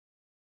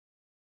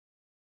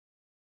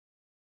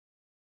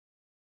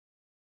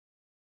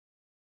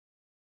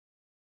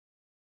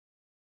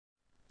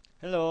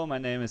Hello, my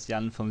name is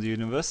Jan from the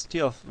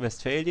University of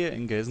Westphalia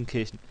in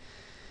Gelsenkirchen.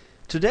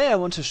 Today I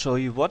want to show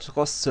you what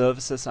ROS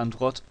services and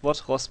what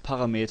ROS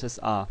parameters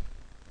are.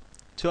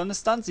 To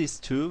understand these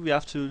two, we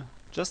have to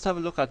just have a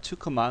look at two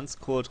commands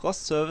called ROS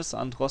service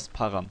and ROS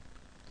param.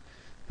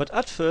 But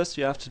at first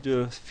we have to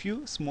do a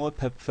few small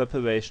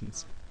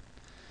preparations.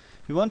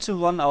 We want to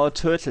run our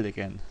turtle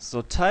again,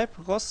 so type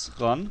ROS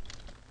run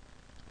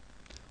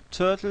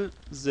turtle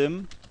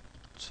sim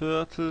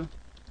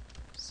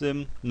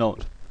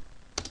node.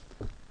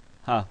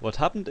 What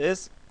happened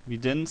is we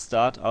didn't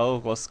start our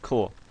ROS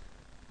core.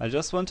 I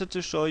just wanted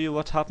to show you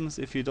what happens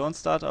if you don't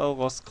start our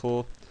ROS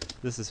core.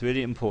 This is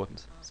really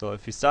important. So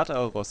if we start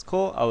our ROS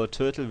core, our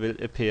turtle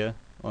will appear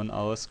on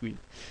our screen.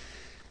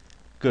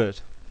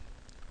 Good.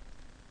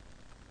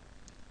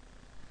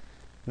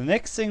 The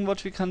next thing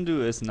what we can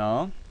do is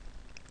now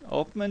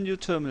open a new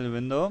terminal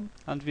window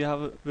and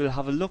we'll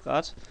have a look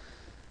at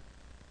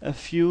a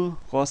few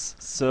ROS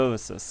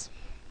services.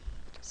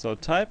 So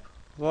type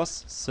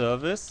ROS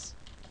service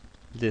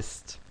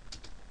list.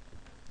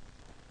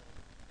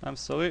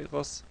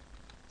 ROS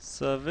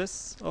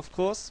service, of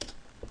course.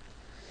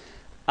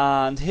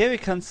 And here we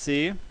can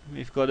see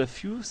we've got a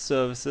few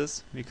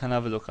services we can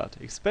have a look at.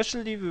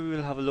 Especially we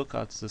will have a look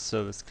at the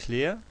service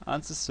clear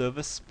and the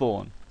service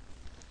spawn.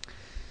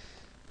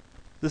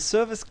 The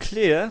service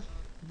clear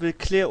will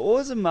clear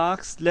all the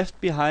marks left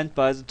behind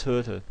by the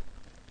turtle.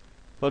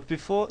 But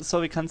before,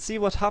 so we can see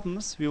what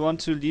happens, we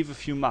want to leave a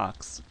few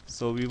marks.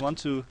 So we want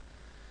to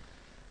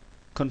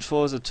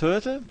control the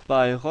turtle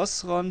by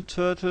ROS run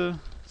turtle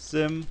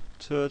sim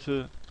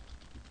turtle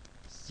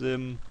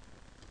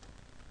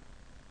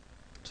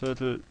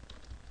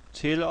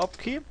teleop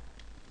key.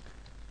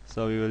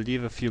 So we will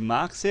leave a few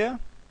marks here.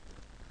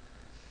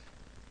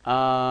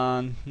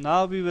 And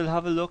now we will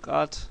have a look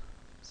at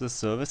the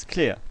service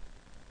clear.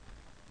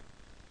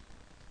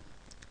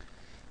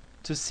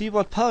 To see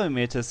what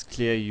parameters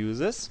clear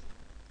uses,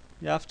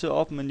 you have to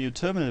open a new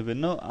terminal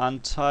window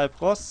and type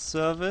ROS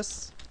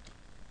service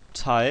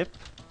type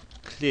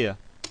clear.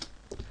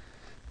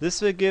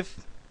 This will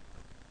give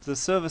the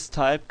service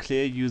type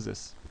clear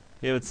uses.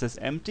 Here it says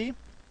empty,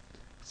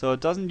 so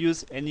it doesn't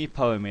use any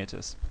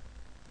parameters.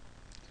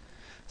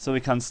 So we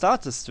can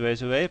start this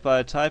straight away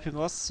by typing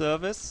ROS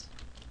service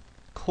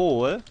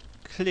call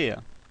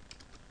clear.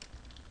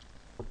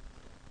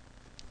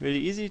 Really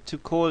easy to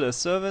call a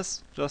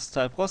service, just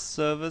type ROS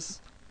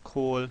service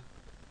call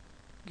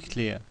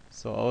clear,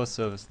 so our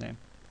service name,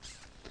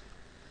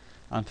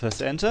 and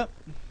press enter.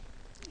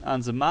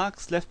 And the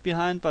marks left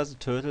behind by the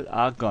turtle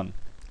are gone.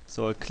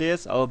 So it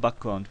clears our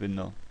background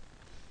window.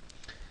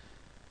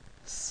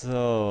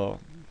 So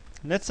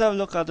let's have a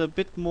look at a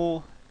bit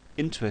more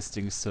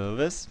interesting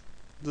service,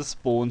 the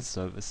spawn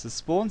service. The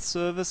spawn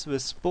service will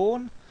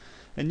spawn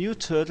a new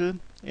turtle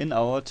in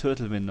our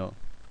turtle window.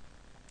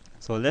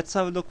 So let's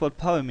have a look what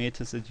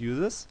parameters it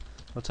uses.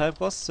 So type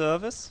ROS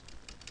service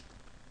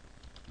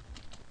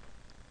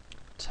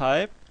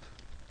type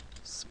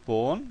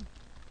spawn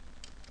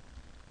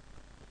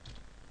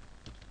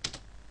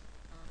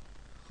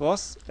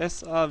ROS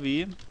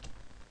srv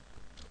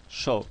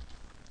show.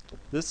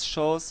 This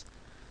shows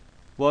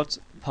what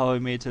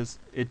parameters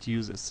it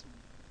uses.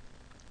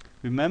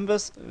 Remember,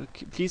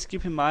 please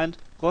keep in mind,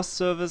 ROS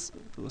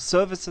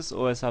services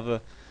always have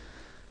a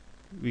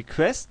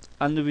request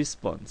and a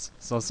response.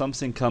 So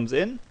something comes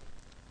in,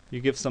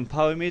 you give some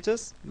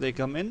parameters, they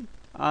come in,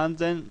 and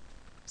then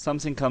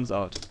something comes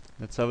out.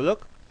 Let's have a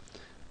look.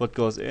 What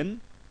goes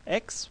in?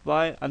 X,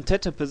 Y, and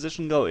theta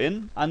position go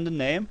in, and the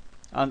name,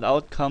 and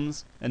out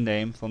comes a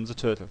name from the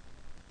turtle.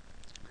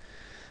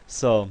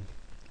 So,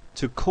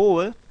 to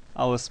call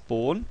our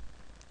spawn,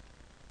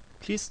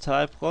 please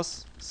type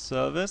ROS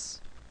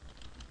service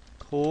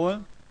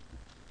call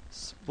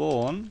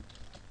spawn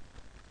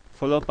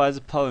followed by the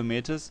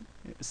parameters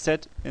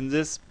set in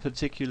this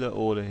particular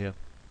order here.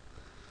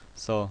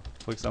 So,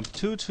 for example,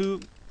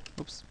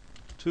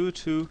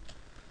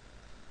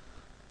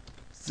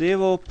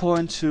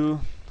 0.2,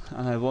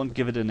 and I won't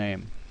give it a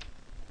name.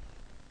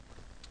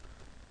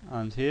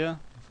 And here,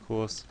 of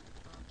course,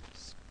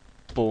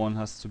 spawn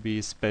has to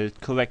be spelled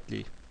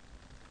correctly.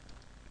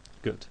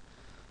 Good.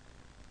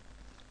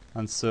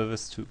 And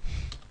service 2.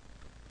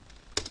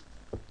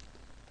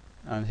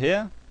 And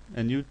here,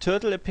 a new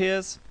turtle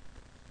appears,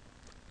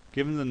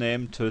 given the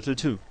name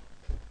turtle2.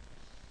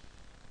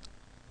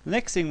 The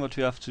next thing what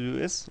we have to do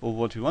is, or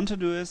what we want to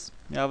do is,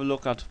 we have a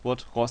look at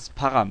what ROS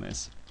param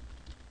is.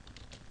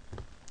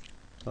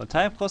 So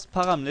type ROS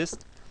param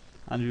list,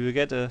 and we will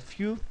get a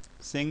few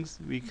things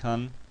we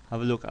can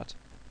have a look at.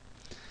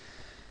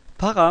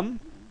 Param,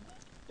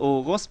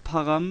 or ROS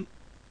param,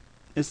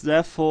 is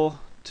therefore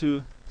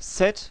to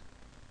set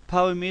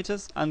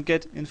parameters and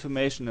get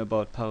information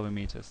about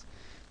parameters.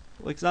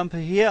 For example,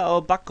 here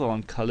our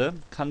background color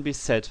can be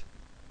set.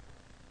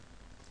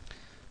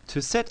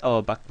 To set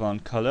our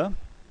background color,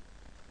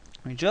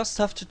 we just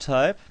have to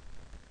type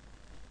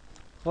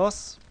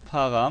ROS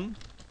param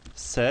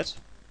set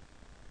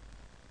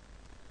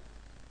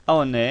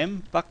our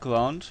name,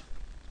 background,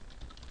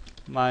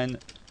 mein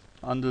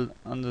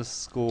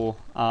underscore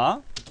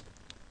R,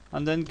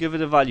 and then give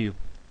it a value.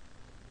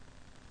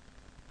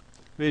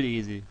 Really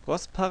easy.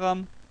 ROS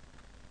param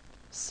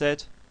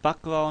set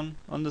background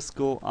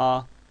underscore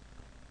R,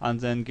 and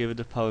then give it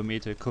a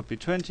parameter. It could be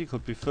 20,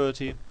 could be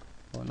 30,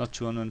 or not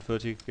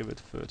 230, give it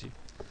 30.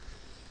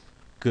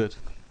 Good.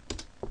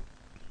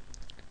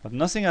 But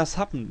nothing has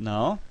happened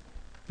now,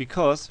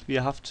 because we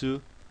have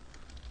to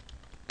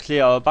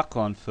clear our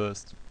background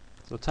first.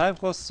 So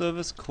type ROS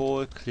service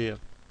call clear.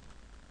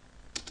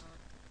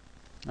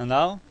 And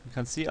now you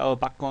can see our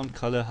background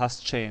color has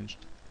changed.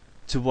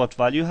 To what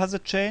value has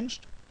it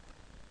changed?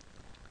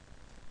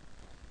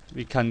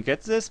 We can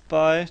get this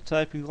by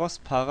typing ROS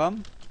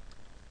param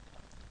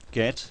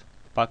get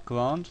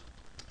background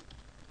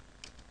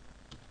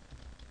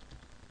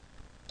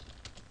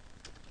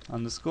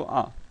underscore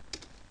R.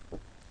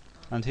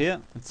 And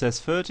here it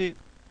says 30,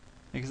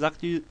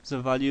 exactly the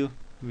value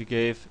we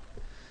gave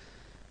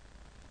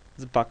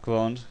the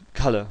background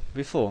color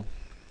before.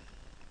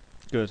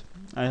 Good.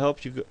 I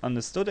hope you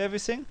understood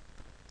everything.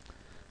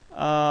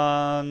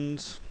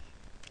 And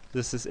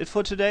this is it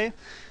for today.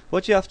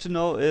 What you have to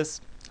know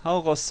is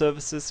how ROS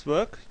services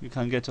work. You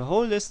can get a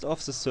whole list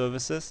of the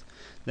services.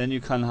 Then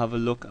you can have a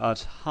look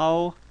at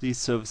how these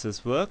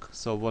services work,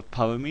 so what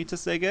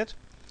parameters they get.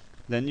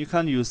 Then you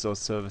can use those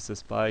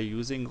services by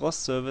using ROS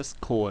service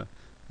call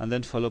and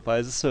then followed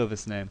by the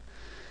service name.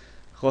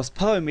 ROS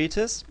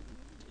parameters,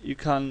 you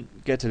can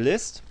get a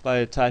list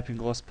by typing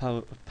ROS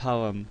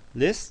param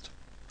list,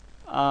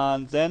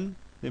 and then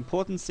the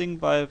important thing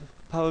by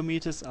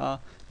parameters are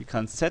you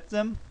can set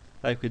them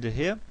like we did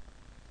here,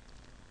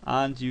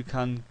 and you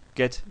can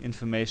get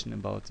information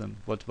about them,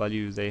 what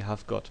value they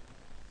have got.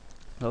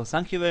 So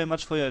thank you very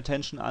much for your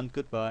attention and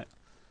goodbye.